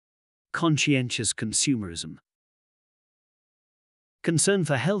Conscientious consumerism. Concern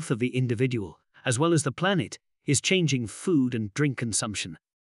for health of the individual, as well as the planet, is changing food and drink consumption.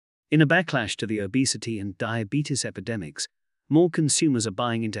 In a backlash to the obesity and diabetes epidemics, more consumers are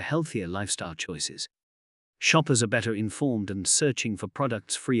buying into healthier lifestyle choices. Shoppers are better informed and searching for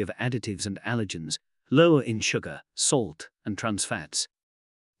products free of additives and allergens, lower in sugar, salt, and trans fats.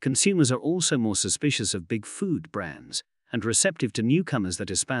 Consumers are also more suspicious of big food brands and receptive to newcomers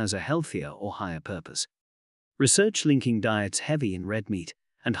that espouse a healthier or higher purpose. Research linking diets heavy in red meat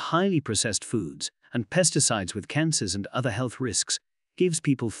and highly processed foods and pesticides with cancers and other health risks gives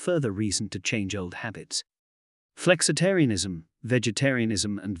people further reason to change old habits. Flexitarianism,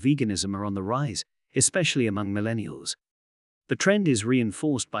 vegetarianism, and veganism are on the rise, especially among millennials. The trend is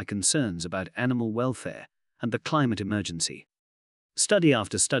reinforced by concerns about animal welfare and the climate emergency. Study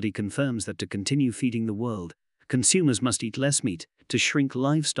after study confirms that to continue feeding the world, consumers must eat less meat to shrink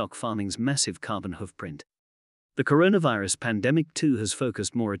livestock farming's massive carbon footprint. The coronavirus pandemic too has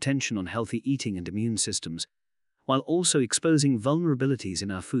focused more attention on healthy eating and immune systems, while also exposing vulnerabilities in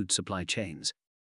our food supply chains.